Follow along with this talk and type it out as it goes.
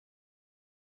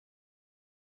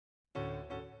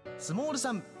スモール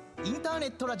さんインターネ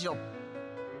ットラジオ。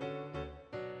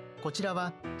こちら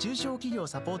は中小企業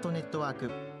サポートネットワーク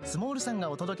スモールさん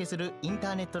がお届けするイン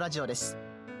ターネットラジオです。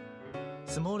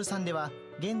スモールさんでは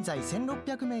現在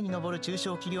1600名に上る中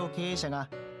小企業経営者が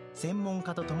専門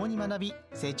家と共に学び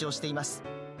成長しています。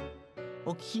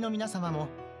お聞きの皆様も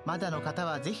まだの方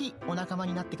はぜひお仲間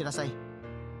になってください。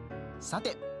さ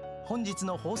て本日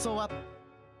の放送は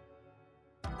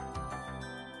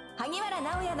萩原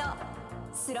直哉の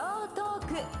スロートー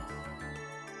ク。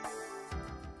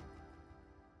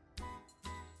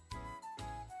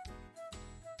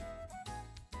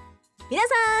皆さ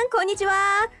んこんにちは。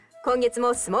今月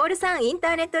もスモールさんインタ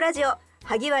ーネットラジオ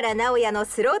萩原直哉の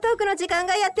スロートークの時間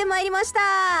がやってまいりました。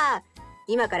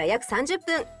今から約30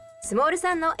分、スモール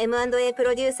さんの M&A プ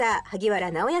ロデューサー萩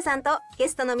原直哉さんとゲ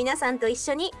ストの皆さんと一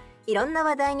緒にいろんな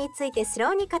話題についてス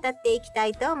ローに語っていきた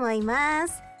いと思いま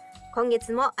す。今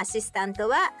月もアシスタント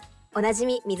はおなじ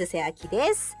み水瀬明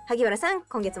です。萩原さん、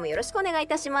今月もよろしくお願いい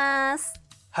たします。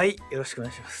はい、よろしくお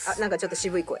願いします。なんかちょっと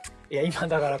渋い声。いや今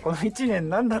だからこの1年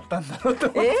何だったんだろうと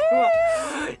思って、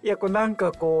いやこれなん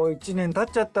かこう1年経っ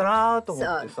ちゃったなと思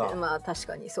ってさ。まあ確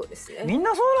かにそうですね。みん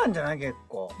なそうなんじゃない？結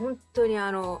構本当に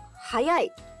早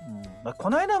い、こ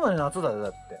の間まで夏だよ。だ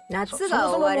って夏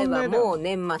が終わればもう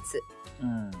年末。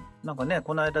なんかね、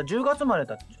この間10月まで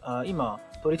だ今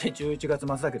取り手11月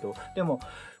末だけど、でも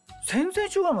先々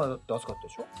週までだって暑かった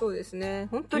でしょ。そうですね、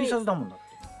本当に T シャツだもんだって。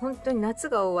本当に夏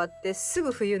が終わってす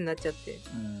ぐ冬になっちゃって、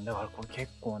だからこれ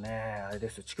結構ねあれで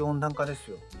すよ、地球温暖化です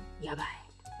よ。やばい。い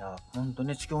や本当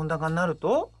ね、地球温暖化になる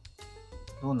と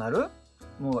どうなる？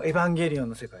もうエヴァンゲリオン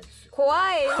の世界ですよ。怖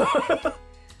い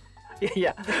い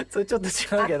やそれちょっと違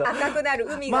うけど赤くなる、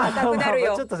海が赤くなる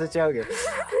よ。ちょっとそれ違うけど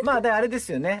であれで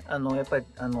すよね、やっぱり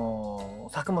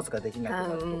作物ができなく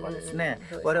なるとかですね。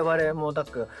我々もだ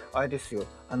からあれですよ、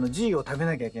G を食べ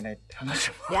なきゃいけないって話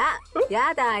も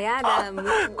やだ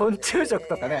昆虫食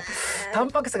とかね、タン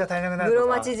パク質が足りなくなるとか、室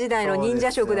町時代の忍者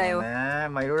食だよ。ね、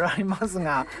いろいろあります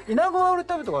が、イナゴは俺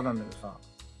食べたことあるんだけどさ、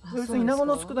別にイナゴ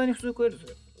の佃煮普通食えるんです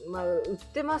よ。売っ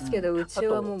てますけど、うち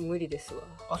はもう無理ですわ。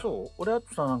あ、そう？俺あ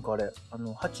とさ、なんかあれ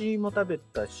蜂も食べ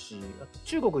たし、あと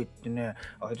中国行ってね、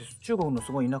あれです、中国の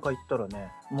すごい田舎行ったら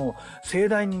ね、もう盛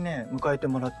大にね迎えて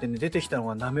もらってね、出てきたの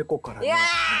がナメコからね、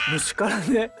虫から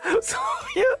ねそう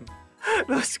い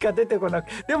うのしか出てこなく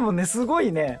て、でもねすご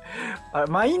いね、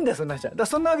まあいいんだよそんな人は。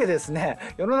そんなわけでですね、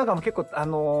世の中も結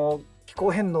構気候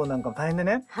変動なんかも大変で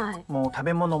ね、もう食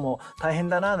べ物も大変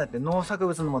だな、だって農作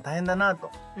物のも大変だな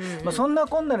と、そんな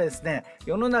こんなでですね、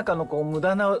世の中のこう無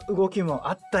駄な動きも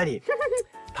あったり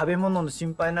食べ物の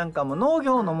心配なんかも、農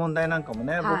業の問題なんかも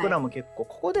ね、僕らも結構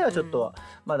ここではちょっと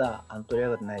まだ取り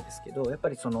上がってないですけど、やっぱ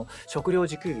りその食料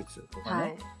自給率とかね、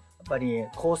やっぱり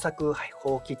耕作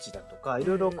放棄地だとか、い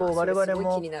ろいろこう我々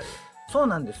もそう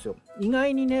なんですよ。意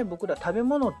外にね、僕ら食べ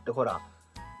物ってほら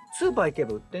スーパー行け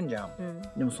ば売ってんじゃん、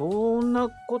でもそんな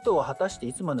ことを果たして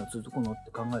いつまで続くのって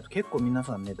考えると結構皆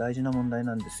さんね大事な問題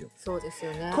なんですよ。そうです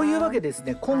よね。というわけでです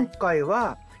ね、今回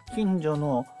は近所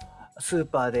のスー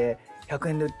パーで100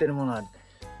円で売ってるものは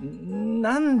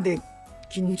なんで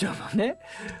近所のね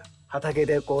畑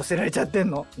でこう捨てられちゃってん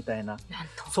のみたいな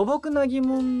素朴な疑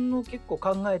問を結構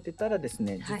考えてたらです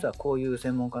ね、実はこういう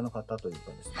専門家の方という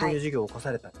かですね、こういう事業を起こ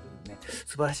されたというね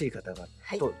素晴らしい方が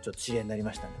とちょっと知り合いになり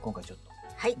ましたので、今回ちょっと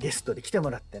ゲストで来ても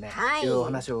らってね、いろいろお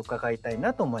話を伺いたい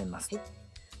なと思います。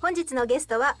本日のゲス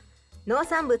トは農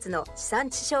産物の地産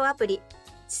地消アプリ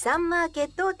地産マーケ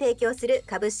ットを提供する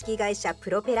株式会社プ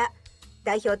ロペラ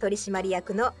代表取締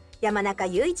役の山中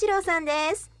雄一郎さん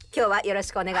です。今日はよろ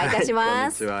しくお願いいたし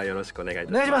ます。こんにちは、よろしくお願いい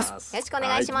たします。よろしくお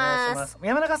願いします。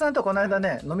山中さんとこの間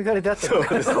ね飲み会で出会って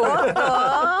る。そ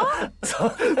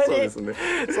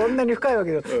んなに深いわ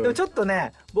けでもちょっと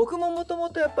ね、僕ももとも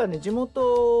とやっぱりね地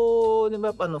元で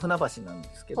やっぱ船橋なん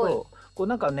ですけど、こう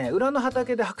なんかね裏の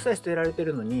畑で白菜捨てられて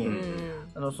るのに、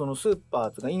そのスーパ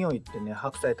ーとかイオン行ってね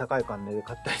白菜高い金で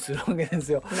買ったりするわけで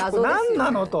すよ。何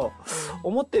なのと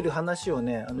思ってる話を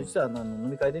ね、実は飲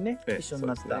み会でね一緒に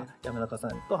なった山中さ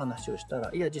んと話をした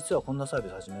ら、いや実はこんなサービ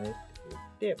ス始めるって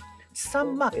言って、地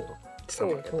産マーケット。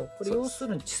これ要す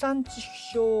るに地産地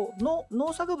消の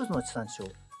農作物の地産地消。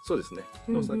そうですね、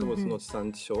農作物の地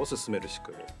産地消を進める仕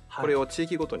組み、これを地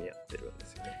域ごとにやってるんで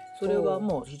すよね。それは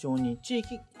もう非常に地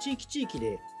域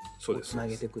でつな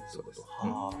げていくってこと。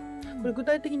これ具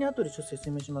体的に後でちょっと説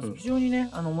明します。非常にね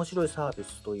面白いサービ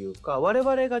スというか、我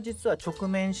々が実は直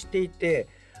面していて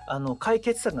解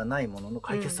決策がないものの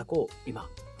解決策を今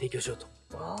提供しようと。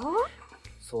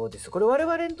そうです。これ我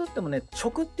々にとってもね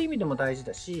食って意味でも大事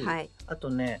だし、あと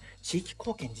ね地域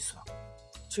貢献実は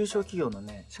中小企業の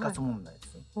ね死活問題で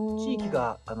すよ。地域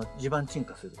が地盤沈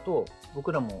下すると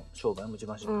僕らも商売も地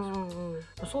盤沈下す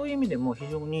る、そういう意味でも非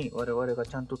常に我々が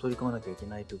ちゃんと取り組まなきゃいけ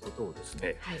ないということをです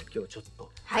ね、今日ちょっと、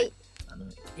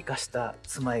生かした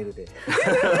スマイルで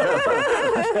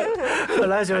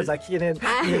ラジオさん聞けね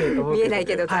見えない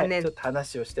けど残念、ちょっと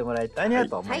話をしてもらいたいな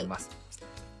と思います、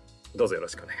どうぞよろ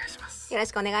しくお願いします。よろ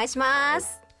しくお願いしま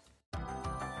す。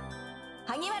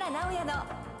萩原直哉の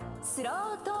スロ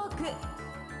ートーク。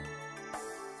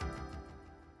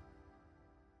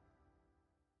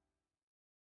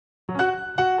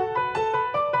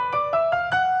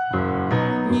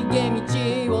逃げ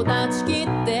道を断ち切っ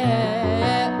て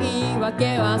言い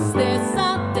訳は捨て去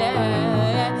って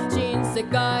新世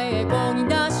界へこぎ出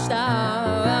し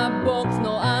た僕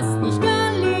の明日に光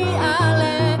あ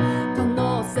れ、可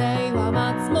能性は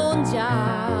待つもんじ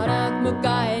ゃなく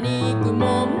迎えに行く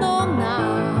もの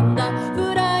なんだ、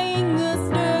フライングす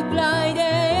るくらい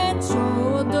でち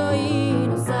ょうどいい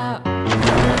のさ。透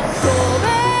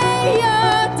明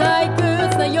や退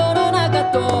屈な世の中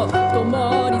と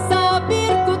共に錆び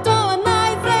ることは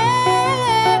ないぜ、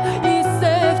一世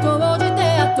不投じて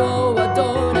あとはど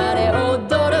うなれ踊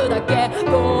るだけ。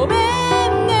ごめ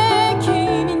んね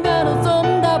君が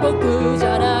望んだ僕じ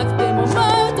ゃなくてももう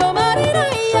止まれな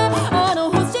いや、あの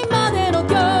星までの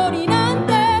距離なん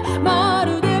てま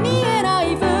るで見えな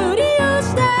いふりを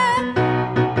して。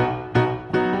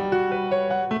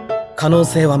可能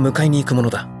性は迎えに行くもの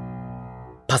だ。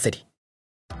パセリ。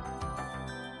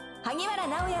萩原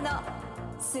直哉の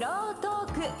スロート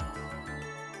ーク。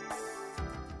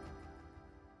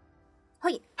は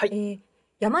い、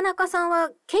山中さんは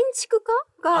建築家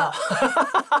が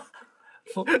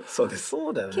そうです。そ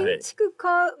うだよね。建築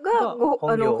家が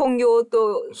本業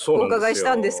とお伺いし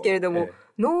たんですけれども、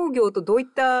農業とどういっ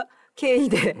た経緯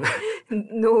で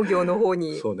農業の方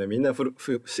に。そうね、みんな不思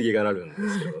議がらるんで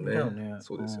すけどね。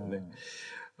そうですよね。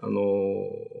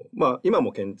今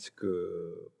も建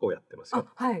築をやってますよ。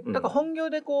だから本業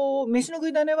でこう飯の食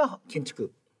い種は建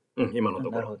築。今のと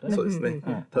ころそうですね。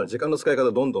ただ時間の使い方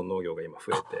どんどん農業が今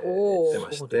増えていって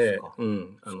まして、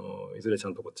いずれちゃ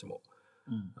んとこっちも。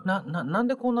なん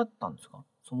でこうなったんですか、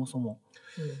そもそも。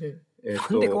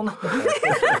なんでこうなった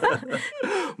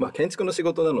の。建築の仕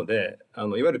事なので、い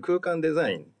わゆる空間デザ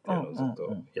インっていうのをずっ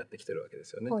とやってきてるわけで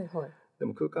すよね。で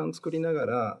も空間作りなが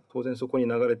ら当然そこに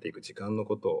流れていく時間の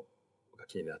ことが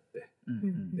気になって、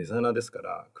デザイナーですか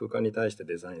ら空間に対して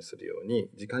デザインするように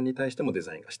時間に対してもデ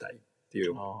ザインがしたいってい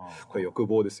う、これ欲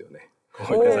望ですよね、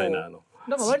こういうデザイナーの。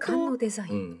だから割と時間のデザ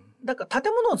イン、だから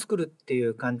建物を作るってい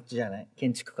う感じじゃない、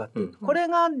建築家っていうと。これ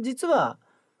が実は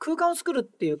空間を作るっ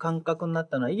ていう感覚になっ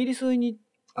たのはイギリスに行っ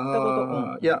た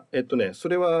こと。いやそ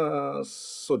れは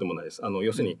そうでもないです。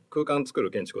要するに空間作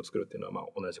る建築を作るっていうのは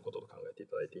同じことと考えてい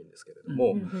ただいていいんですけれど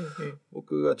も、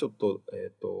僕がちょっと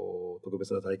特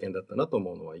別な体験だったなと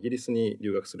思うのはイギリスに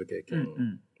留学する経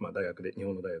験、大学で日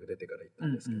本の大学出てから行った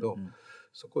んですけど、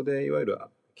そこでいわゆる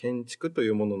建築とい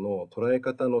うものの捉え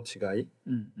方の違い、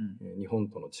日本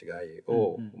との違い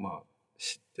を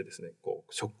知ってですね、こ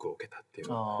うショックを受けたっていう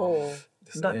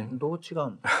ですね。どう違う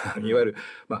の？いわゆる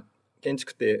建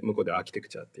築って向こうでアーキテク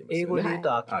チャって言いますよね。英語で言う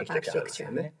とアーキテクチャです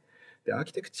よね。でアー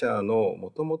キテクチャの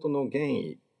元々の原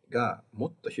意がも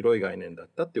っと広い概念だっ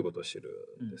たっていうことを知る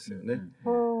んですよね。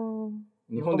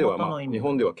日本で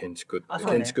は建築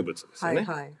建築物ですよね。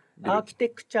アーキテ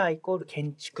クチャイコール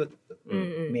建築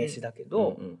名詞だけ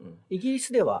ど、イギリ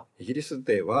スでは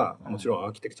もちろんア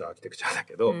ーキテクチャだ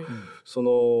けど、そ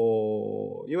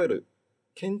のいわゆる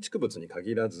建築物に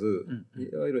限らず、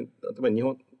いわゆる例えば日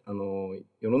本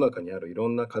世の中にあるいろ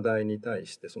んな課題に対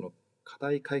してその課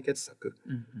題解決策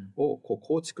をこう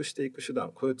構築していく手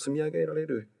段、これを積み上げられ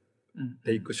る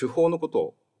ていく手法のこ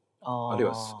とを、あるい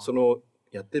はその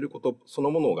やってることその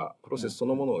ものが、プロセスそ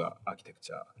のものがアーキテク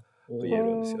チャと言える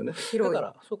んですよね。だか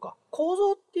らそうか、構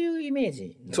造っていうイメー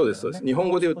ジ、そうですそうです。日本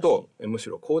語で言うとむし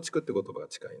ろ構築って言葉が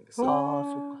近いんです。そう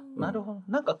か、なるほど。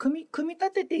なんか組み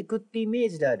立てていくってイメー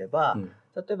ジであれば、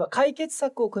例えば解決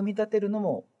策を組み立てるの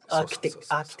もアーキテ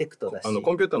クトだし、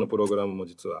コンピューターのプログラムも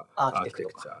実はアーキテ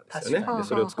クチャですよね。で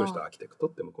それを作る人はアーキテクト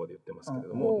って向こうで言ってますけれ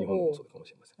ども、日本でもそうかも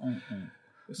しれません。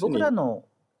僕らの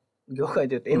業界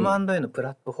でいうと M&A のプ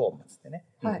ラットフォームってね、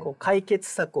こう解決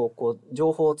策をこう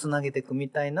情報をつなげていくみ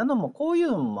たいなのも、こうい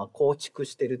うのも構築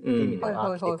してるっていう意味では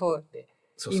アーキテクトって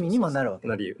意味にもなるわけ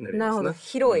です。なるほど、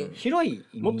広い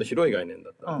もっと広い概念だ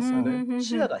ったんですよね。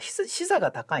視座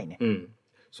が高いね。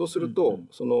そうすると、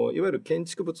そのいわゆる建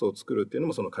築物を作るっていうの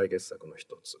もその解決策の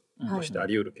一つとしてあ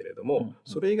り得るけれども、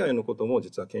それ以外のことも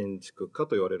実は建築家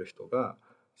と言われる人が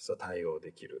実は対応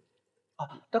できる。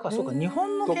だからそうか、日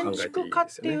本の建築家っ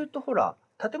ていうとほら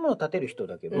建物建てる人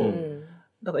だけど、うん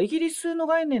だからイギリスの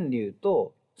概念で言う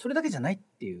とそれだけじゃないっ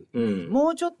ていう、うんも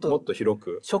うちょっもっとと広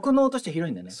く。職能として広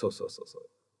いんだよね。そうそうそうそう。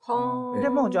はあ。で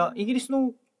もじゃあイギリス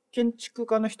の建築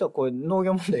家の人はこういう農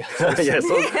業問題やってるいや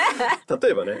そう例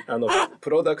えばねプ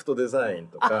ロダクトデザイン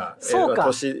とかそうか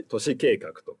都市計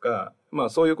画とか、まあ、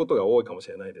そういうことが多いかもし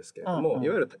れないですけれども、うんうんい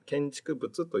わゆる建築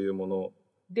物というもの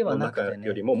ではのなくてね中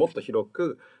よりももっと広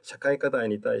く社会課題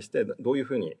に対してどういう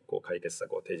ふうにこう解決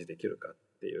策を提示できるかっ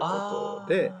ていうこ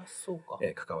とで、そうか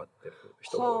関わってる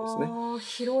人が多いですね。はあ、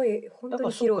広い、本当だか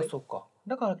らそうに広い。かそうか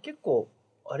だから結構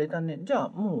あれだね。じゃあ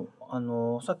も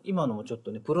うさっき今のもちょっ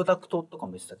とねプロダクトとか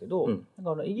も言ってたけど、うん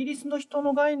だからイギリスの人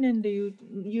の概念で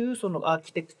言うそのアー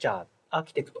キテクチャ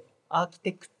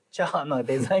ーな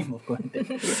デザインも含め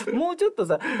てもうちょっと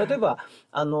さ例えば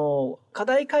課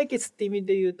題解決って意味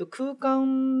で言うと空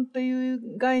間とい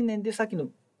う概念でさっきの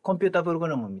コンピュータープログ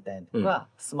ラムみたいなのとか、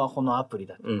スマホのアプリ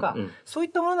だとか、うんうんそうい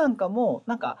ったものなんかも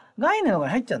なんか概念の中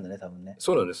に入っちゃうんだね多分ね。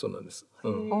そうなんですそうなんです。へ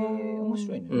ー面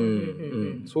白いね。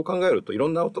そう考えるといろ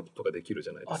んなアウトプットができるじ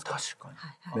ゃないですか。確かに。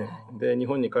はいはいはい。で日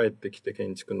本に帰ってきて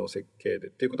建築の設計でっ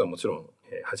ていうことはもちろん、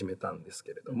始めたんです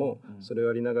けれども、それを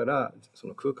やりながらそ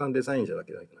の空間デザインじゃな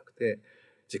くて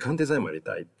時間デザインもやり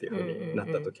たいっていうふうになっ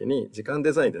た時に、時間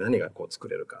デザインで何がこう作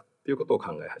れるかっていうことを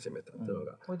考え始めたっていうの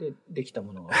が、これでできた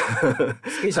ものが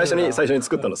最初に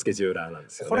作ったのスケジューラーなんで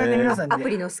すよね。これね皆さんアプ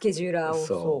リのスケジューラー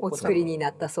そうをお作りにな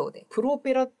ったそうで。プロ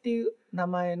ペラっていう名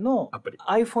前のアプリ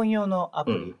iPhone 用のア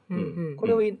プリ、こ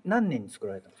れを何年に作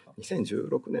られたんですか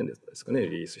2016年ですかねリ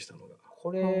リースしたのが。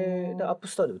これでアップ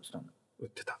ストアで売ってたの売っ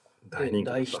てた大人気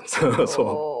だったんです大そう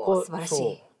おー素晴らしい。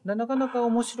そうでなかなか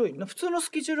面白い普通のス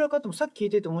ケジューラーかともさっき聞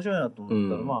いてて面白いなと思っ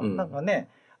たら、まあなんかね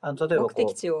例えば目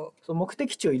的地を。そう目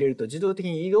的地を入れると自動的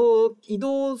に移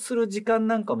動する時間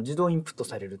なんかも自動インプット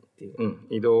されるっていう、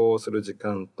移動する時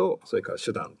間とそれから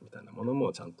手段みたいなもの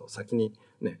もちゃんと先に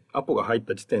ねアポが入っ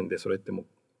た時点でそれってもう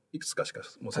いくつかしか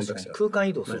もう選択肢が空間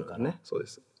移動するからね。そうで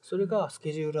す。それがス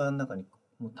ケジューラーの中に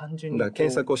もう単純にだから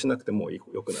検索をしなくてもよ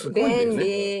くなる。便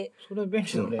利。それ便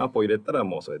利だね、アポ入れたら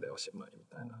もうそれでおしまいみ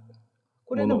たいな。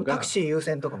これでもタクシー優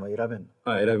先とかも選べる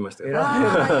の選びましたよ。ああい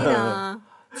いな。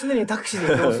常にタクシー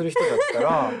で移動する人だった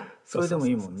らそれでも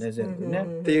いいもんね全部ね。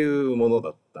っていうもの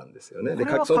だったんですよね。で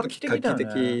これはその時画期画期的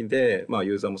だよね的で、まあ、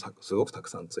ユーザーもすごくたく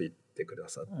さんついてくだ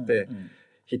さって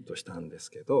ヒットしたんで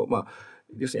すけど、まあ、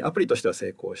要するにアプリとしては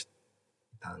成功し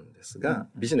たんですが、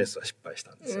ビジネスは失敗し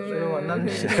たんですよね。それは何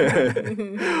で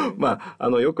まあ、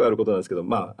よくあることなんですけど、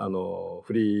まあ、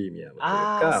フリーミアムという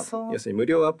か要するに無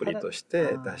料アプリとし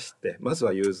て出してまず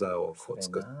はユーザーをこう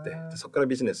作ってでそこから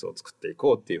ビジネスを作ってい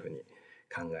こうっていうふうに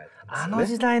考えたんですよね。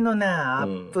時代のねア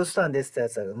ップストアに出てたや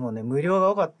つはもうね無料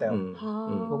が多かったよ、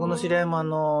僕の知り合い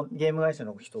もゲーム会社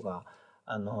の人が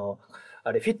あ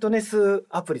れフィットネス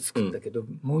アプリ作ったけど、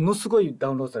ものすごいダ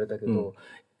ウンロードされたけど、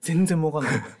全然儲かん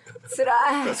ない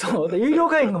辛い。そうで有料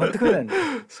会員が全くないんだよ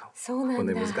そうなん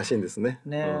だ。難しいんですね。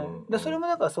でそれも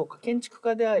だからそうか建築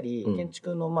家であり、建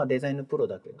築のまあデザインのプロ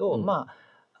だけど、まあ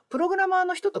プログラマー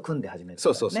の人と組んで始めたか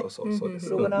らね。そうです。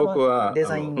プログラマー僕はデ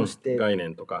ザインをして概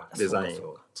念とかデザイン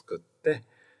を作って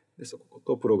でそこ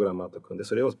とプログラマーと組んで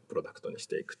それをプロダクトにし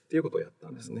ていくっていうことをやった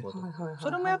んですね。そ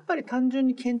れもやっぱり単純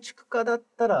に建築家だっ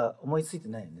たら思いついて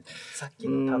ないよね。さっき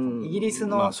の多分イギリス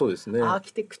のアー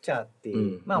キテクチャって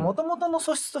いうまあ元々の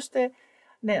素質として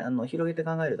ね広げて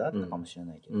考えるとあったかもしれ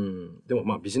ないけど、でも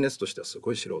まあビジネスとしてはす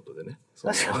ごい素人でね。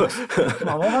確かに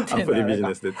まあ分かってるんだアプリビジ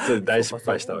ネスでそれ大失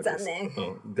敗したわけです。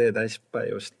で大失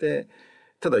敗をして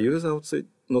ただユーザー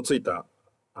のついた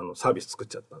サービス作っ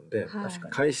ちゃったんで、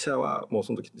会社はもう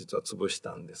その時実は潰し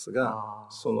たんですが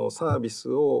そのサービス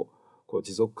をこう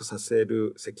持続させ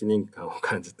る責任感を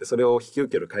感じてそれを引き受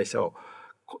ける会社を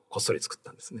こっそり作っ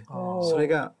たんですね。それ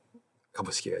が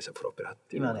株式会社プロペラっ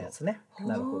ていう今のやつね。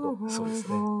なるほど。そうで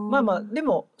すね。まあまあで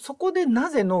もそこでな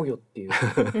ぜ農業ってい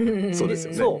うそうです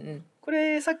よね。そうこ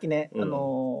れさっきね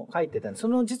書いてたんでそ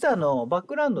の実はバック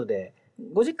グラウンドで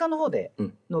ご実家の方で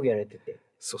農業やられてて。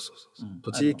そう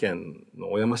栃木県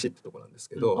の小山市ってとこなんです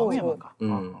けど、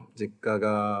実家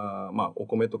がまあお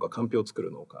米とかかんぴょうを作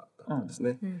る農家だったんです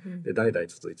ね。で代々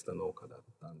続いてた農家だっ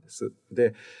たんです。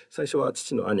で最初は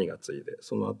父の兄が継いで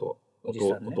その後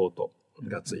弟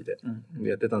が継いで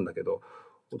やってたんだけど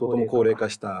弟も高齢化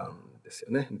したんですよ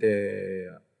ね。で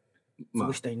まあ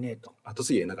後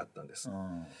継ぎがいなかったんです。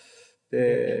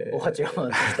お鉢が回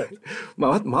ってきた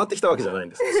回ってきたわけじゃないん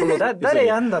です。誰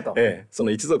やんだと。そ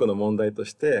の一族の問題と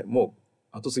しても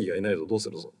う後継ぎがいないぞどうす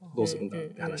るんだっ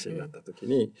て話になった時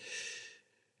に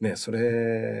ねそ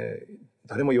れ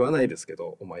誰も言わないですけ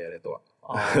どお前やれとは。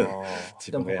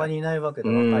でも他にいないわけだ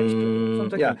若い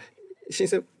人。いや親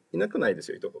いなくないで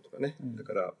すよ、いとことかね。だ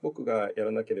から僕がや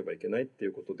らなければいけないってい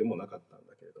うことでもなかったん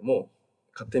だけれども、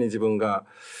勝手に自分が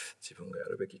や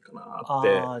るべきかなっ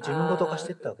て自分ごと化し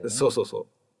てったわけね。そうと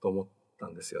思った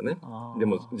んですよね。で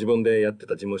も自分でやって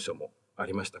た事務所もあ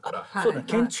りましたから。そうだ、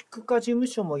建築家事務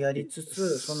所もやりつ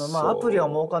つ、アプリは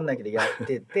儲かんないけどやっ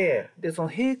てて、でその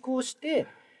並行して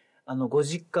ご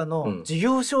実家の事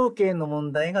業承継の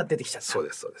問題が出てきちゃった。そう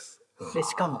です。で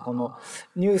しかもこの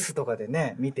ニュースとかで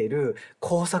ね見てる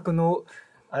工作の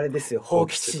あれですよ、放棄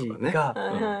地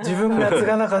が自分が継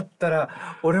がなかった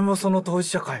ら俺もその当事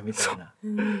者かいみたいな。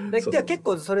結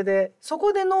構そ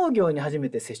こで農業に初め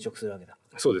て接触するわけだ。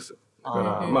そうです。だか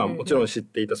らもちろん知っ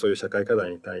ていたそういう社会課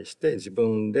題に対して自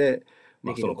分で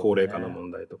その高齢化の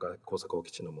問題とか工作放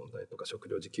棄地の問題とか食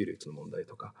料自給率の問題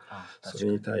とか、そ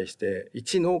れに対して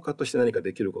一農家として何か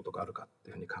できることがあるかって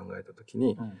いうふうに考えた時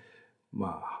に、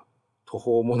途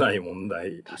方もない問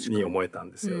題に思えた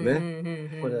んですよ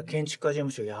ね。これは建築家事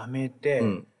務所辞めて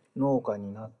農家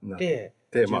になって、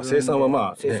で生産は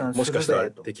もしかしたら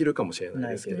できるかもしれな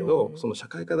いですけれど、その社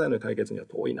会課題の解決には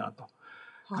遠いなと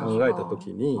考えた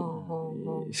時に、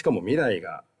しかも未来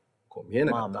がこう見え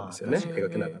なかったんですよね。描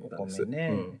けなかったんです。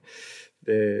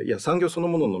で、いや産業その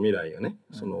ものの未来がね、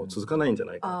続かないんじゃ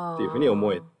ないかっていうふうに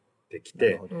思えてき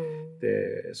て、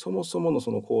でそもそもの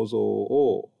その構造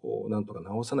をなんとか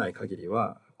直さない限り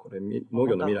はこれ農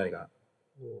業の未来が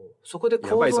そこで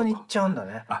構造にいっちゃうんだ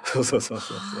ね。そう。そ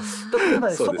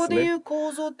こでいう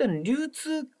構造って流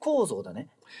通構造だね。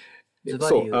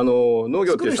そう、農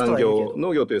業という産業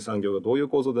がどういう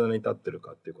構造で成り立ってる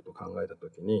かっていうことを考えたと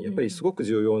きに、やっぱりすごく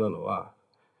重要なのは、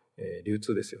流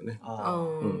通ですよね。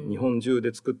日本中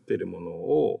で作っているもの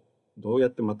をどうや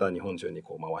ってまた日本中に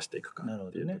こう回していくか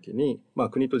っていう時に、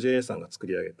国と JA さんが作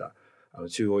り上げた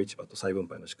中央市場と再分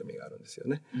配の仕組みがあるんですよ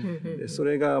ね。でそ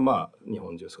れが日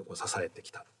本中そこを支えて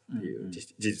きたっていう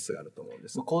事実があると思うんで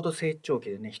す。高度成長期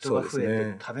でね、人が増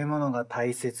えて、食べ物が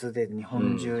大切で日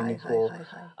本中にこ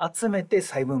う集めて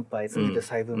再分配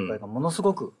がものす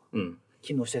ごく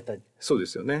機能してた。そうで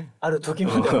すよね。ある時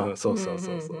までは。そう。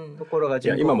ところが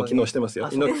今も機能してますよ。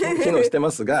機能して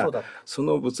ますが、そ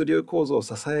の物流構造を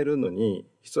支えるのに、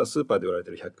実はスーパーで売られ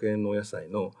てる100円のお野菜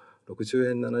の60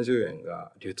円70円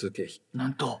が流通経費な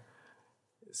んと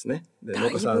ですね。で農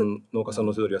家さんの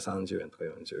手取りは30円とか40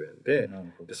円で、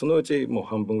そのうちもう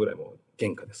半分ぐらいも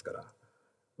原価ですから、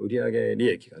売上利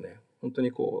益がね本当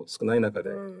にこう少ない中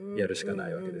でやるしかな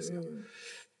いわけですよ。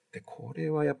でこれ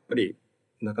はやっぱり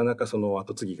なかなかその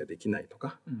後継ぎができないと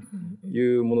かい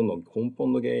うものの根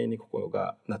本の原因にここ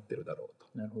がなってるだろ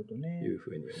うというふ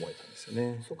うに思えたんですよ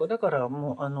ね。そうか、だから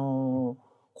も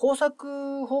う工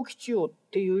作放棄地をっ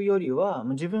ていうよりは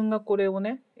自分がこれを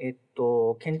ね、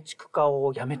建築家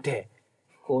を辞めて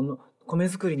こう米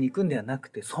作りに行くんではなく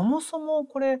て、そもそも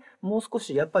これもう少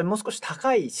し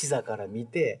高い視座から見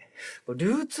て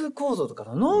流通構造とか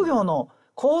農業の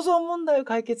構造問題を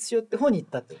解決しようって方に行っ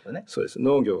たってことね。そうです。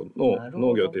農業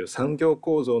という産業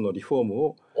構造のリフォーム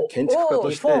を建築家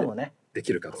としてで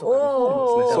きるかどうか、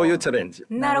そういうチャレンジ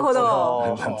なるほ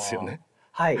どなんですよね。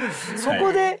はい、そ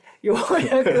こでよう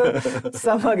やく地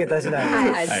産マーケット始ま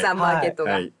る。地産マーケット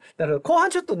が。だから後半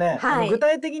ちょっとね、具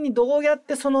体的にどうやっ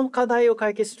てその課題を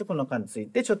解決していくのかについ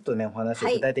てちょっとねお話を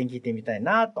具体的に聞いてみたい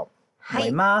なと思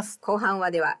います。後半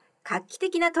はでは画期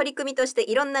的な取り組みとして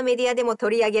いろんなメディアでも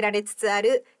取り上げられつつあ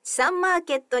る地産マー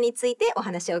ケットについてお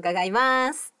話を伺い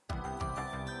ます。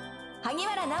萩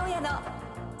原直哉の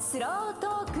スロート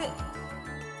ーク。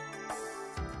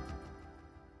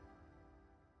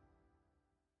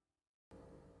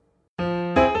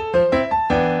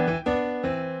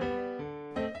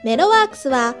メロワークス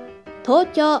は東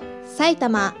京、埼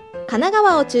玉、神奈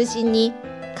川を中心に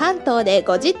関東で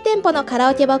50店舗のカ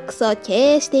ラオケボックスを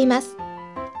経営しています。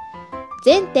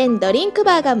全店ドリンク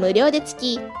バーが無料でつ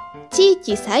き、地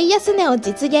域最安値を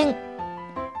実現。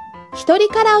一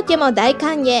人カラオケも大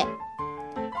歓迎。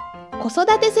子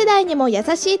育て世代にも優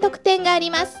しい特典があ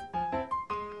ります。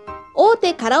大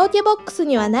手カラオケボックス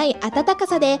にはない温か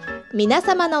さで皆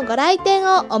様のご来店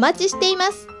をお待ちしてい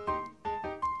ます。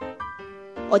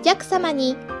お客様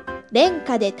に廉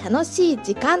価で楽しい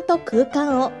時間と空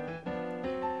間を。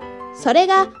それ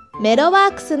がメロワ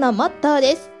ークスのモットー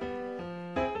です。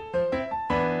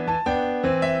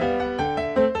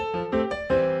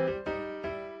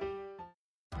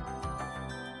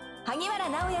萩原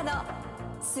直哉の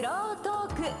スロートー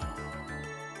ク。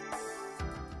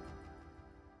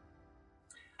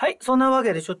はい、そんなわ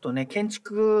けでちょっとね、建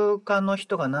築家の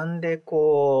人がなんで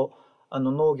こう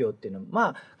農業っていうの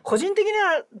は個人的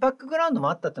なバックグラウンドも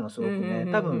あったっていうのはすごくね、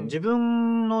多分自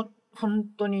分の本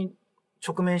当に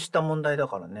直面した問題だ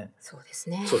からね。そうです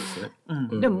ね。そうですね。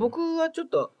でも僕はちょっ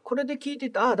とこれで聞い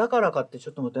てて、だからかってち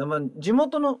ょっと思って、地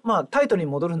元のタイトルに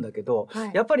戻るんだけど、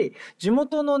やっぱり地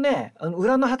元のね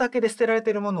裏の畑で捨てられ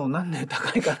てるものをなんで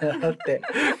高いから払って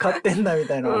買ってんだみ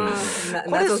たいな、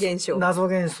謎現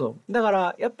象だか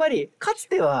らやっぱりかつ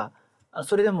ては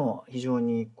それでも非常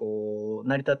にこう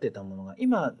成り立ってたものが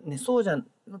今ねそうじゃ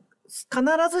必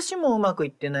ずしもうまくい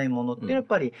ってないものってやっ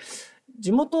ぱり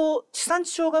地産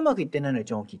地消がうまくいってないのが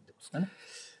一番大きいってことですかね。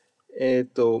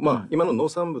今の農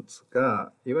産物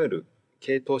がいわゆる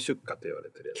系統出荷と言われ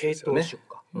てるやつですよね。系統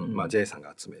出荷、JA さん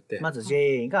が集めて、まず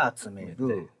JA が集め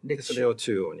るでそれを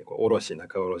中央に卸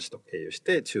中卸と経由し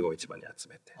て中央市場に集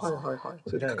めて、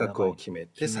それで価格を決め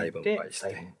て再分配し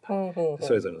て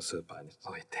それぞれのスーパーに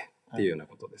届いてっていうような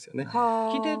ことですよね。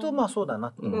聞いてるとそうだな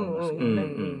って思いますけどね。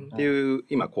っていう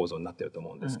今構造になってると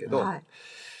思うんですけど、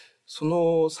そ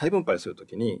の再分配すると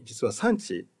きに実は産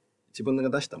地自分が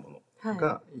出したもの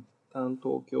が一旦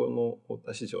東京の大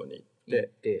田市場に行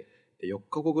って4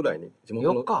日後ぐらいに地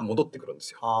元の戻ってくるんで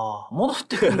すよ。戻っ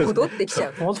てくる戻ってきちゃ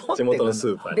う地元のス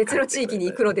ーパーに別の地域に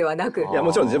行くのではなく、いや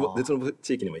もちろん別の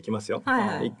地域にも行きますよ。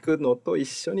行くのと一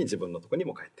緒に自分のところに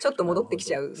も帰ってちょっと戻ってき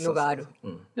ちゃうのがある。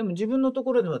でも自分のと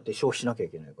ころでもって消費しなきゃい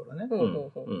けないからね。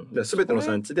全ての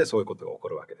産地でそういうことが起こ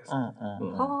るわけです。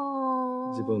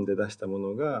自分で出したも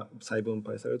のが再分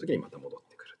配されるときにまた戻っ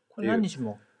てくる。これ何日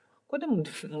もこれでも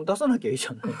出さなきゃいいじ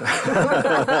ゃない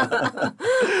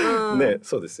ね、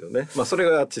そうですよね。それ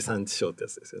が地産地消ってや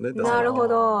つですよね。なるほ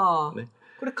ど。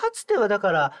これかつてはだ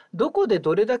からどこで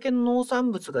どれだけの農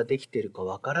産物ができているか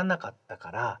わからなかった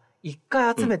から一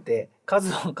回集めて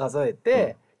数を数え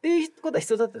てっていうことは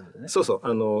必要だったんですよね。そうそう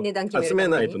集め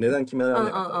ないと値段決められ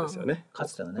なかったんですよね。か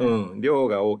つてはね。量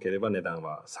が多ければ値段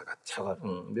は下がっちゃう。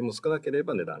でも少なけれ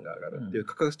ば値段が上がるっていう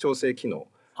価格調整機能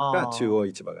が中央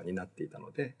市場が担っていた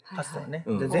ので、かつてはね。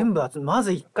で全部ま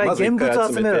ず一回現物を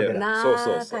集めるわけだ。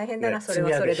そう大変だなそれ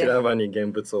はそれで。平場に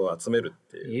現物を集めるっ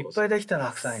ていう。いっぱいできたな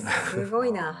白菜が。すご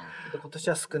いな。今年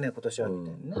は少ね今年はみ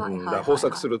たいなね。豊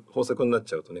作になっ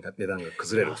ちゃうと値段が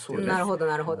崩れるっていうね。なるほど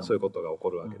なるほど。そういうことが起こ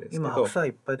るわけですけど。今白菜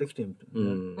いっぱいできてるみたい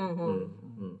な。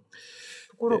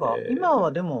ところが今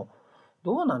はでも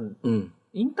どうなん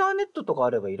インターネットとかあ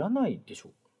ればいらないでしょ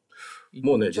う。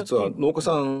もうね実は農家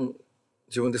さん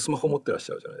自分でスマホ持ってらっし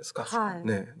ゃるじゃないですか。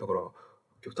ね、だから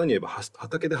極端に言えば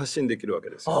畑で発信できるわけ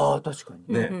ですよ。確か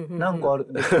にね。何個あ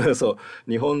る。そ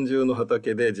う日本中の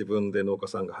畑で自分で農家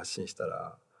さんが発信した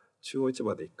ら中央市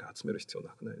場で一回集める必要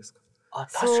なくないですか。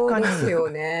確かにですよ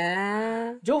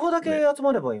ね。情報だけ集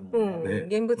まればいいもんね。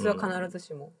現物は必ず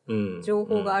しも情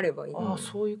報があればいい。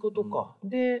そういうことか。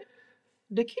で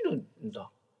きるん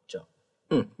だじゃあ。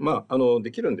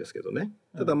できるんですけどね。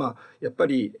ただやっぱ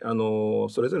り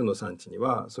それぞれの産地に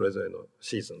はそれぞれの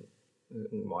シーズ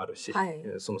ンもあるし、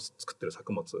その作ってる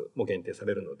作物も限定さ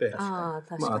れるので、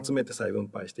集めて再分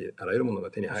配してあらゆるものが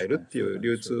手に入るっていう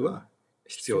流通は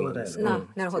必要なんです。な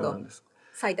るほど。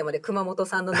埼玉で熊本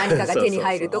産の何かが手に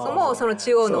入るとかもその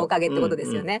中央のおかげってことで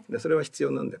すよね。それは必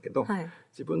要なんだけど、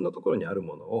自分のところにある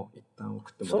ものを一旦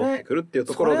送って戻ってくるっていう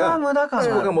ところがそ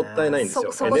こがもったいないんです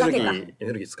よ。エ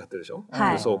ネルギー使ってるでしょ。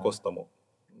輸送コストも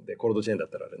でコールドチェーンだっ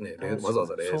たらねわざわ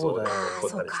ざ冷蔵庫で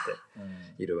取ったりし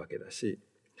ているわけだし、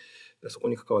そこ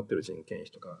に関わってる人件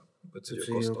費とか物流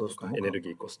コストとかエネル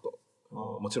ギーコスト、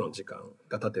もちろん時間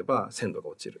が経てば鮮度が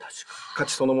落ちる。価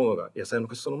値そのものが野菜の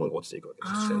価値そのものが落ちていくわけで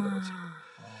す。鮮度が落ちる。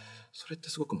それって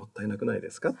すごくもったいなくないで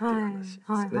すかっていう話で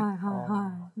すね。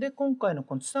で今回の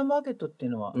この地産マーケットってい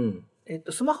うのは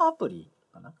スマホアプリ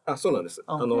かな。そうなんです。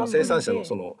生産者の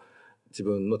その自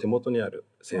分の手元にある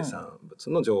生産物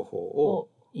の情報を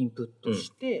インプット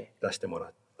して出してもら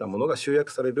ったものが集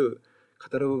約されるカ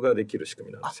タログができる仕組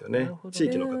みなんですよね。地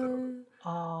域のカタログ。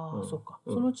そうか。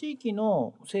その地域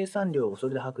の生産量をそ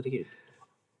れで把握できる。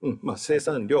生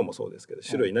産量もそうですけど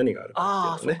種類何がある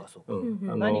かっていう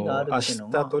のね。何があるっていうの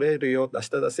が明日取れるよ、明日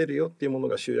出せるよっていうもの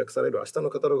が集約される明日の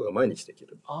カタログが毎日でき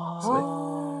るんですね。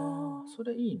そ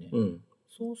れいいね。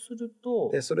そうする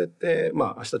とそれって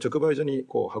明日直売所に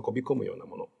こう運び込むような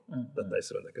ものだったり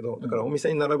するんだけど、だからお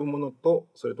店に並ぶものと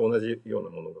それと同じような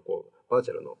ものがこうバー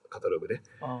チャルのカタログで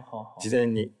事前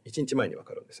に1日前に分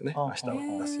かるんですよね。明日は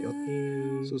出すよっ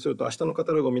て。そうすると明日のカ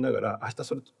タログを見ながら明日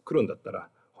それ来るんだったら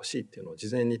欲しいっていうのを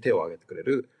事前に手を挙げてくれ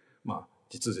る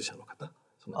実需者の方、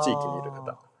その地域にいる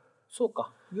方。そう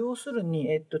か。要するに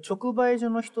直売所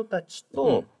の人たち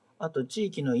とあと地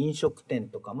域の飲食店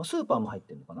とかもスーパーも入っ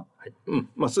てるのかな。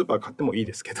スーパー買ってもいい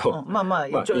ですけど、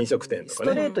飲食店とかね。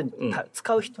ストレートに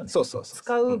使う人ね。そう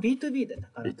使う B2B だ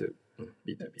から。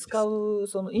B2B です。使う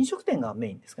その飲食店がメ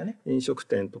インですかね。飲食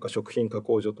店とか食品加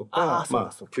工所とか、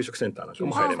給食センターなんか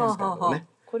も入れますけどね。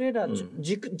これら、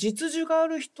実需があ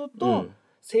る人と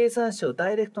生産者を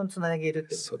ダイレクトにつなげるってこと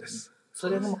ですね。そうです。そ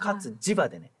れもかつ地場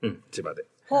でね。地場で。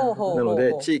なの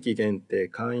で地域限定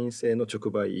会員制の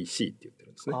直売 EC って言って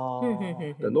るんです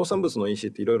ね。農産物の EC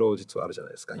っていろいろ実はあるじゃな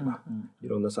いですか今。い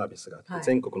ろんなサービスがあって、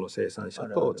全国の生産者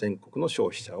と全国の消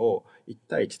費者を1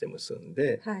対1で結ん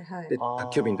で、で宅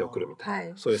急便で送るみたい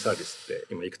な、そういうサービスって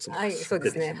今いくつも出てき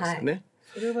てますよね。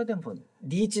それはでも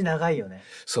リーチ長いよね。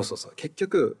そう結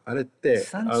局あれって地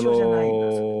産地消じゃな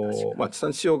い地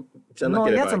産地消じゃな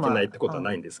ければいけないってことは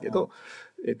ないんですけど、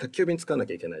宅急便使わな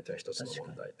きゃいけないというのは一つの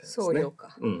問題点ですね。送料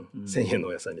か。1000円の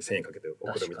お野菜に1000円かけて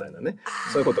送るみたいなね、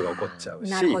そういうことが起こっちゃう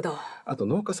し、あと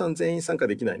農家さん全員参加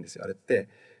できないんですよ。あれって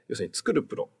要するに作る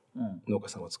プロ、農家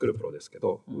さんは作るプロですけ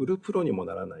ど、売るプロにも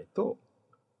ならないと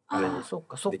あれに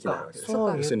できないわけです。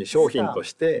要するに商品と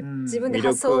して自分で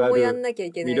発送もやんなきゃ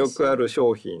いけないし、魅力ある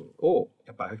商品を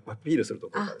やっぱアピールすると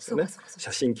ころからですよね。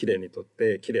写真きれいに撮っ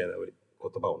てきれいな言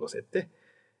葉を載せて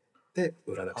で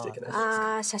売らなくちゃいけ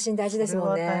ない。写真大事です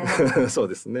もんね。そう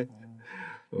ですね。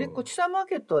で地産マー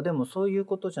ケットはでもそういう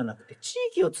ことじゃなくて地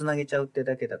域をつなげちゃうって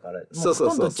だけだから、もう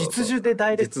今度実需で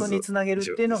ダイレクトにつなげるっ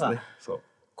ていうのが、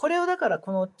これをだから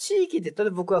この地域で、例え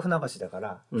ば僕は船橋だか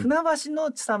ら、船橋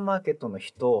の地産マーケットの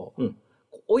人、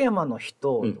小山の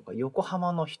人とか横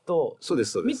浜の人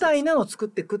みたいなのを作っ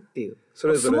ていくっていう、ス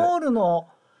モールの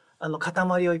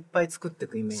塊をいっぱい作ってい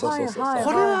くイメージ。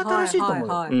これは新しいと思う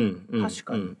よ。確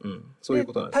かに。そういう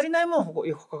ことなんです。足りないもの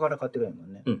は他から買ってくれるも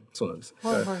んね。そうなんです。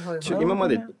今ま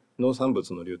で農産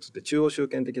物の流通って中央集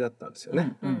権的だったんですよ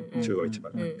ね。中央市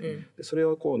場があって、それ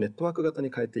をこうネットワーク型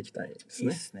に変えていきたいんですね。いい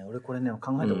ですね。俺これね考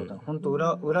えたことない。本当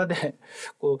裏で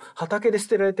こう畑で捨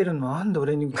てられてるのなんで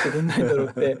俺にくれないんだろう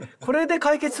ってこれで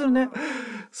解決するね。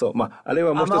そうあれ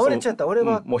はもう一つ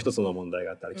もう一つの問題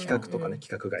があったら企画とかね、規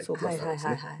格外とかです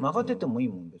ね。曲がっててもいい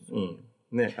もんですよ。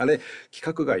ね、あれ規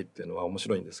格外っていうのは面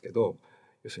白いんですけど、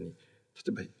要するに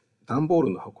例えば段ボール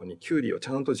の箱にキュウリをち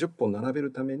ゃんと10本並べ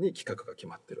るために規格が決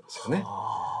まってるんですよね。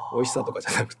美味しさとかじ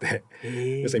ゃなくて、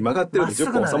要するに曲がってると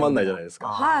10本収まらないじゃないですか。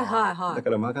だか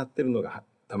ら曲がってるのが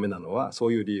ダメなのはそ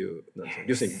ういう理由なんですよ。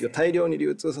要するに大量に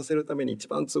流通させるために一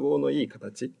番都合のいい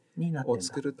形を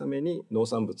作るために農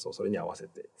産物をそれに合わせ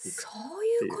ていく。そ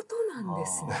ういうことなんで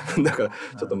すね。だから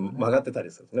ちょっと曲がってた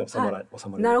りするんですね。収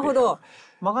まる。なるほど。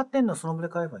曲がってんのその分で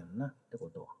買えばいいのねってこ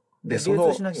とは。でそ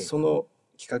の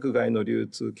規格外の流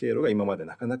通経路が今まで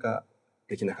なかなか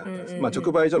できなかったです。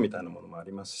直売所みたいなものもあ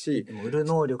りますし、売る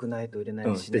能力ないと売れ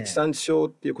ないしね。で地産地消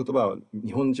っていう言葉は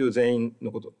日本中全員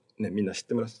のことねみんな知っ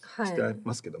てます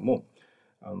けども、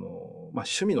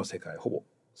趣味の世界ほぼ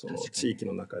その地域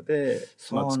の中で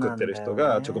作ってる人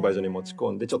が直売所に持ち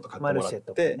込んでちょっと買ってもらっ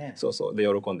て、で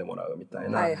喜んでもらうみた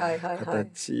いな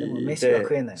形で、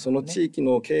その地域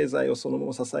の経済をそのま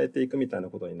ま支えていくみたいな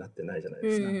ことになってないじゃない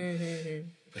で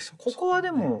すか。ここは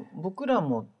でも僕ら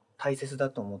も大切だ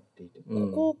と思っていて、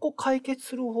ここを解決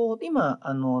する方法、今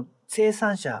生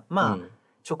産者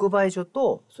直売所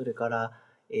とそれから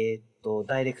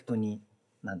ダイレクトに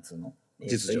なんつうの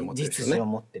実需を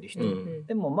持ってる人、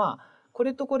でもこ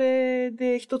れとこれ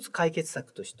で一つ解決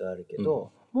策としてはあるけ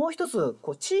ど、もう一つ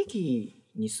地域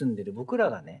に住んでる僕ら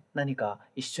がね何か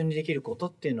一緒にできること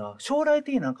っていうのは将来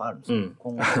的になんかあるんですよ、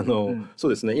今後。そ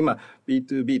うですね、今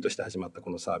B2B として始まったこ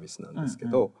のサービスなんですけ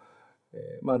ど、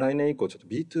来年以降ちょっと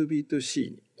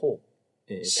B2B2C に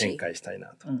展開したい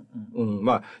なと。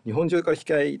日本中から機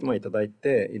会いただい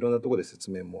ていろんなところで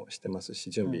説明もしてますし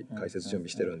解説準備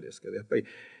してるんですけど、やっぱり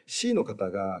C の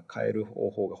方が買える方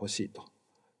法が欲しいと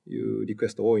いうリクエ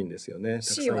スト多いんですよね。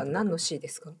C は何の C で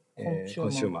すか？コン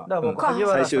シューマー、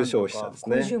最終消費者です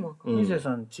ね。水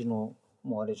さんちの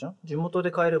もうあれじゃん、地元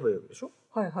で買えればいいわけでしょ。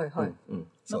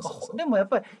でもやっ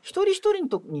ぱり一人一人の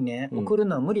とこにね送る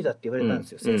のは無理だって言われたんで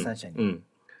すよ、生産者に。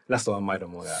ラストワンマイル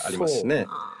もありますしね。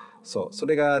そ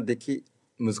れが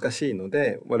難しいの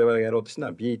で我々がやろうとしたの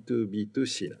は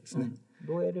B2B2C なんですね。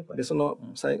どうやればいい？でその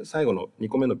最後の2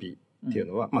個目の Bっていう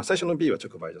のは、最初の B は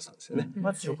直売所さんですよね。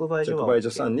まず直売所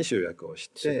さんに集約をし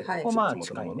て、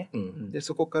近いね。で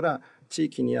そこから地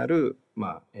域にある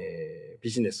ビ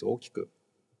ジネスを大きく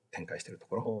展開していると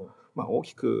ころ、大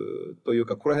きくという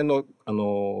かこの辺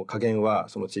の加減は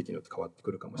その地域によって変わって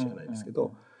くるかもしれないですけ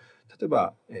ど、例え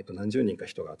ば何十人か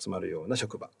人が集まるような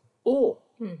職場。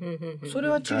それ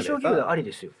は中小企業であり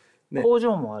ですよ。工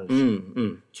場もあるし、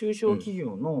中小企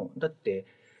業のだって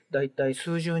だいたい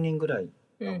数十人ぐらい。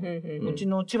うち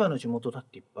の千葉の地元だっ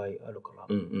ていっぱいあるから、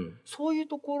そういう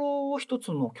ところを一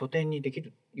つの拠点にでき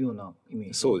るようなイメー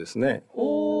ジ。そうですね。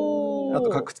あと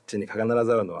各地に必ずあ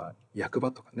るのは役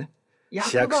場とかね、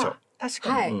市役所。確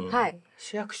かに、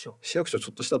市役所ち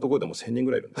ょっとしたところでも1000人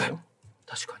ぐらいいるんですよ。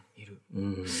確かにいる。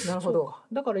なるほど。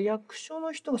だから役所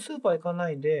の人がスーパー行かな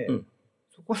いで、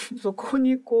そこ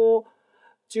にこう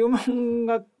注文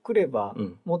が来れば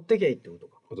持ってきゃいいってこと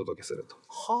か。お届けすると。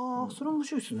はあ、それ面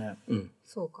白いですね。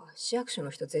そうか、市役所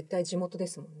の人絶対地元で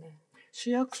すもんね。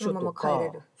市役所とか、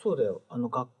そうだよ、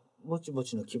ぼちぼ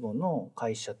ちの規模の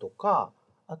会社とか、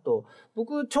あと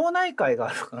僕町内会が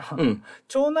あるから、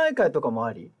町内会とかも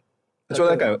あり。町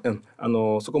内会は、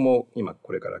そこも今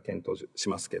これから検討し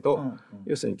ますけど、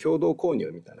要するに共同購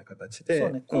入みたいな形で、そ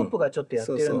うね、コープがちょっとやっ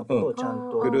てるようなことをちゃん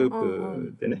とグル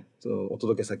ープでね、そのお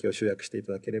届け先を集約してい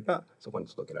ただければそこに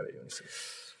届けられるようにする。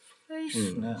それいいっ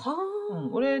すね。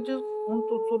俺本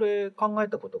当それ考え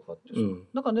たことがあって、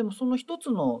だからでもその一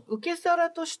つの受け皿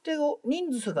として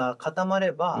人数が固ま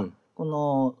れば、こ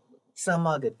の地産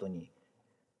マーケットに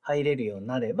入れるように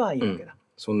なればいいわけだ。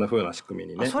そんな風な仕組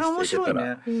みにね、それ面白い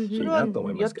ね。いいなと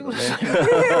思いますけどね。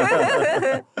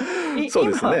そ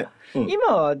うですね。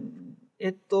今は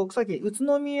さっき宇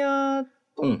都宮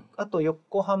とあと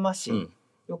横浜市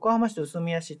と宇都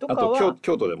宮市とかは、あと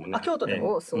京都でもね。京都で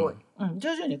もすごい。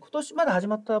徐々に今年まだ始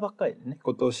まったばっかりでね。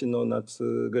今年の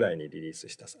夏ぐらいにリリース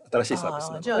した新しいサービス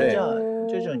なので、じゃあ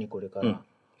徐々にこれから。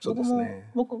そうです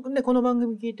ね。僕ね、この番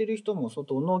組聞いてる人も相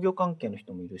当農業関係の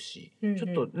人もいるし、ち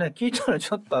ょっとね聞いたら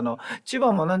ちょっと千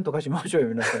葉もなんとかしましょうよ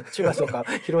皆さん。千葉とか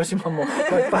広島もいっ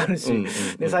ぱいあるし、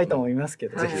埼玉もいますけ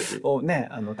ど、ね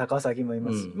高崎もい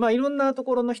ますし、いろんなと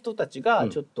ころの人たちが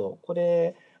ちょっとこ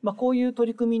れこういう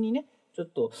取り組みにね、ちょっ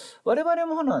と我々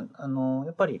も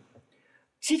やっぱり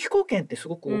地域貢献ってす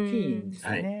ごく大きいんです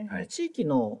よね。地域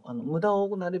の無駄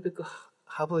をなるべく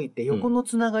省いて横の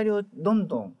つながりをどん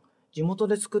どん地元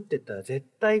で作っていったら絶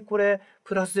対これ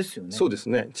プラスですよね。そうです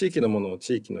ね。地域のものを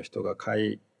地域の人が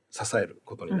買い支える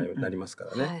ことになりますか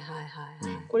らね。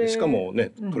これしかも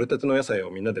ね、取れたての野菜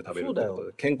をみんなで食べるということ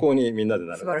で健康にみんなで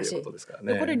なるっていうことですから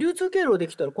ね。これ流通経路で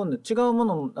きたら今度違うも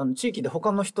の地域で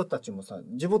他の人たちもさ、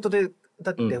地元で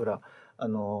だってほら、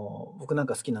僕なん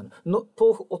か好きなの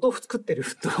お豆腐作ってる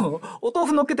人お豆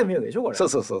腐乗っけてみるでしょこれ。そ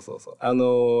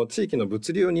う地域の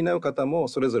物流を担う方も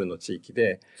それぞれの地域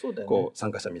でこう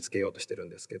参加者見つけようとしてるん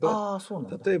ですけど、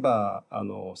例えば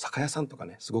酒屋さんとか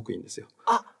ねすごくいいんですよ。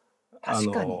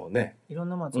確かにね、いろん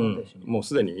なもの集まってるし、もう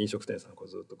すでに飲食店さんこう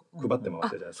ずっと配って回ってる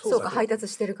じゃないですか。そうか、配達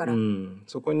してるから。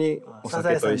そこにお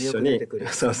酒と一緒に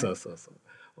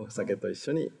お酒と一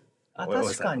緒にお野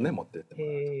菜をね持ってってもら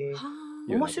うと。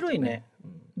面白いね。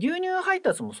牛乳配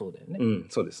達もそうだよね。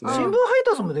そうですね。新聞配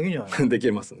達もできるんじゃない？で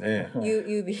きますね。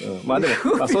郵便。で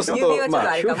もそうすると郵便はちょっと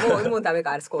あれか、もうダメ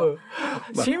かあれそこ。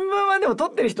新聞はでも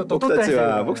取ってる人と僕たち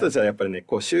はやっぱりね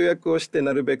こう集約をして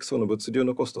なるべくその物流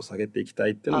のコストを下げていきた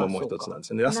いっていうのももう一つなんで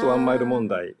すよね。ラストワンマイル問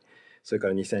題。それか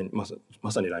ら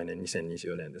まさに来年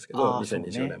2024年ですけど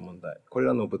2024年問題、これ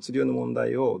らの物流の問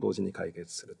題を同時に解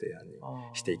決する提案に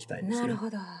していきたいんですね。なるほ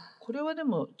ど。これはで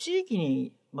も地域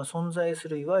に存在す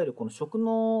るいわゆるこの食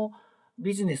の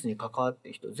ビジネスに関わって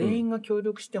いる人全員が協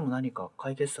力しても何か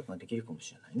解決策ができるかも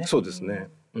しれないね。そうですね。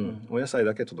お野菜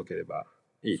だけ届ければ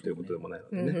いいということでもないの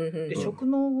でね。で食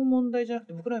の問題じゃなく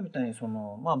て僕らみたいに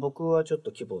僕はちょっと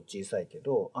規模小さいけ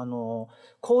ど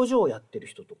工場をやってる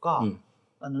人とか、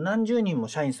何十人も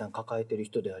社員さん抱えてる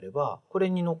人であればこれ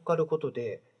に乗っかること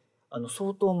で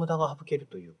相当無駄が省ける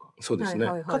というか。そうですね。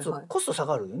かつコスト下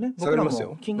がるよね。下がります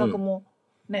よ。金額も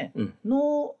ね、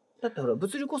だってほら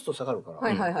物流コスト下がるか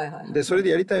ら。でそれ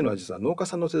でやりたいのは実は農家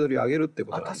さんの手取りを上げるって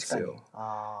ことなんですよ。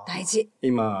大事。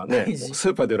今ねス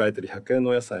ーパーで売られてる100円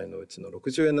の野菜のうちの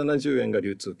60円70円が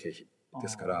流通経費で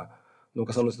すから、農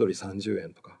家さんの手取り30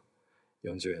円とか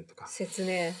40円とか。説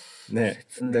明。ね。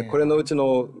でこれのうち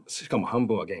のしかも半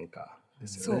分は原価で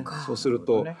すよね。そうする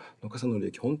と農家さんの利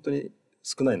益本当に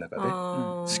少ない中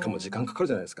でしかも時間かかる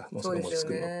じゃないですか農作物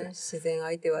作るのって。自然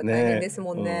相手は大変です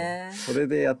もんね。それ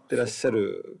でやってらっしゃ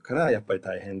るからやっぱり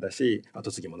大変だし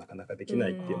後継ぎもなかなかできな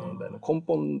いっていう問題の根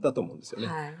本だと思うんですよね。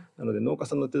なので農家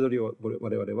さんの手取りを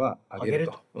我々は上げる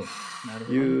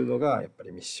というのがやっぱ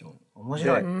りミッション。面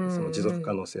白い。その持続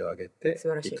可能性を上げて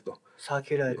いくと。サー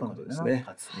キュラーエコノミーですね。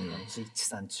地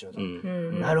産地消だ。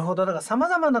なるほど。だからさま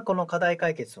ざまなこの課題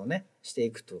解決をねして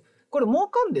いくと。これ儲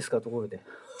かんですかところで。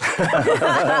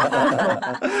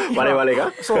我々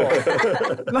がそう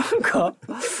なんか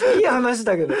いい話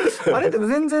だけどあれでも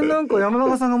全然なんか山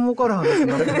中さんが儲かる話に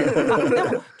なってで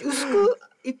も薄く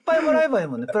いっぱいもらえばいい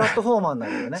もんね。プラットフォーマーにな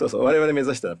るよね。そうそう、我々目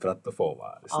指したらプラットフォーマ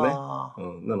ーですね。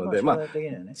なので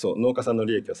そう農家さんの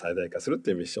利益を最大化するっ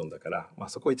ていうミッションだから、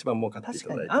そこ一番儲かっていた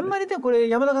だいて、ね、あんまりでこれ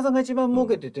山中さんが一番儲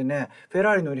けててね、フェ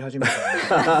ラーリ乗り始め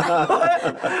たなんか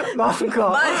マージ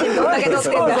ンどんだけ乗って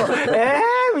んだ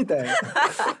みたいな。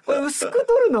これ薄く取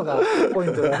るのがポイ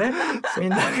ントだね。みん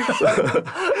な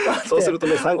そうすると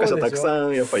ね、参加者たくさ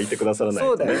んやっぱりいてくださらない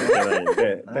とねいけないん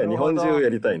で、日本中や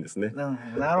りたいんですね。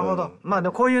なるほど。で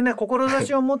もこういうね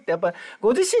志を持ってやっぱり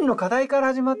ご自身の課題から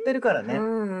始まってるからね。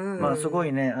すご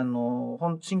いね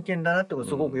真剣だなってこと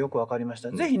すごくよくわかりまし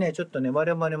た。ぜひねちょっとね我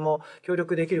々も協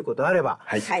力できることあれば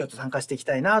ちょっと参加していき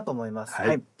たいなと思います。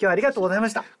今日はありがとうございま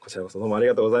した。こちらこそどうもあり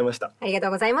がとうございました。ありがと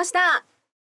うございました。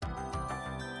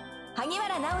萩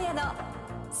原直哉の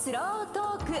スロート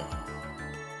ーク。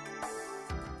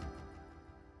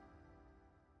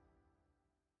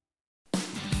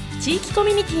地域コ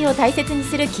ミュニティを大切に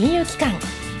する金融機関、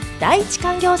第一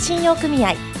勧業信用組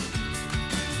合。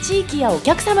地域やお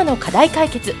客様の課題解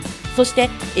決、そして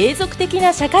永続的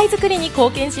な社会づくりに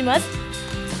貢献します。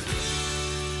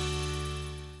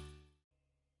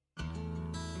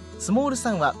スモール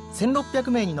3は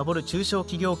1600名に上る中小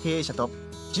企業経営者と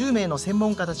10名の専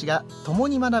門家たちが共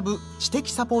に学ぶ知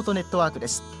的サポートネットワークで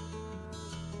す。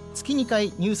月2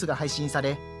回ニュースが配信さ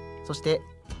れ、そして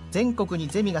全国に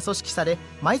ゼミが組織され、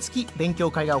毎月勉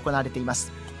強会が行われていま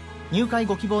す。入会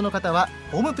ご希望の方は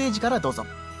ホームページからどうぞ。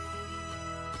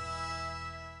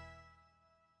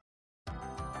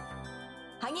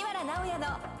萩原直哉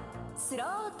のスロ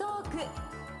ートーク。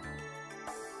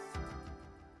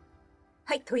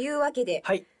はい、というわけで、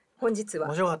本日は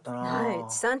面白かったな。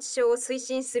地産地消を推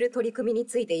進する取り組みに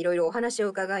ついていろいろお話を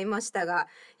伺いましたが、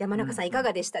山中さんいか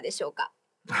がでしたでしょうか？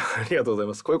ありがとうござい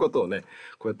ます。こういうことをね、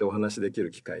こうやってお話できる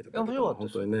機会とか本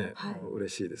当にね、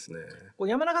嬉しいですね。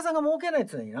山中さんが儲けないっ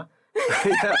てのいいな。い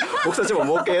や、僕たちも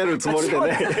儲けるつもりで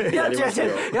ね。やりますよ。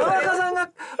山中さん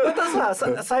がまた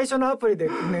さ最初のアプリで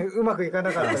ねうまくいか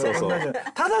なかったら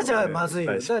ただじゃまずい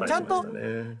よ。ちゃんと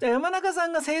じゃ山中さ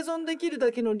んが生存できる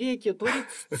だけの利益を取り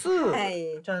つつ、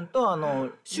ちゃんと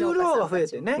収量が増え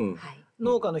てね。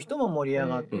農家の人も盛り上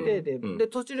がってで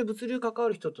途中で物流関わ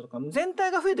る人とか全体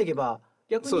が増えていけば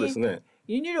逆に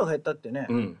輸入量が減ったってね、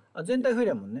全体増え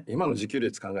るもんね。今の自給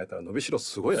率考えたら伸びしろ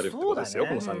すごいあるってことですよ、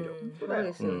この産業。そう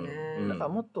ですよね。だから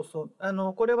もっと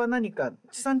これは何か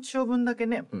地産地消分だけ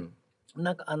ね、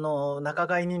なんか仲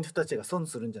買人の人たちが損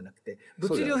するんじゃなくて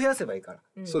物量増やせばいいから。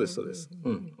そうですそうです。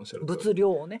おっしゃる通り。物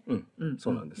量をね、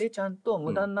そうなんです。でちゃんと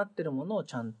無駄になってるものを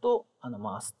ちゃんと回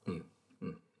す。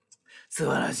素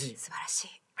晴らしい。素晴らし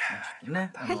い。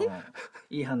ね、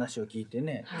いい話を聞いて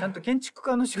ね、ちゃんと建築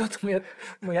家の仕事も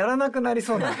もうやらなくなり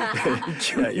そうな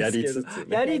勢いですけ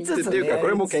ど、やりつつっていうかこ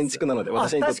れも建築なので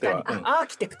私にとってはアー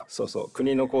キテクト、そうそう、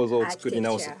国の構造を作り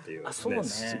直すっていう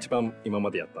一番今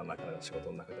までやった中の仕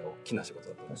事の中で大きな仕事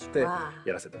だと思ってや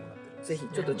らせてもらってる。ぜひ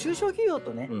ちょっと中小企業と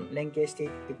ね連携していっ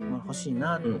てほしい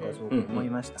なとかすごく思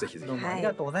いました。ぜひぜひ。どうもあり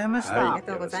がとうございました。あり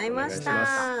がとうございまし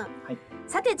た。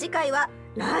さて次回は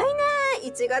来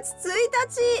年1月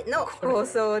1日の放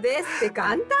送です。って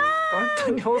簡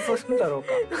単に放送するんだろうか。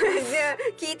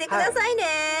聞いてくださいね。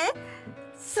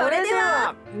それで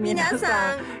は皆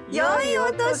さん良い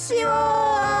お年を。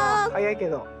早いけ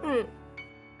ど。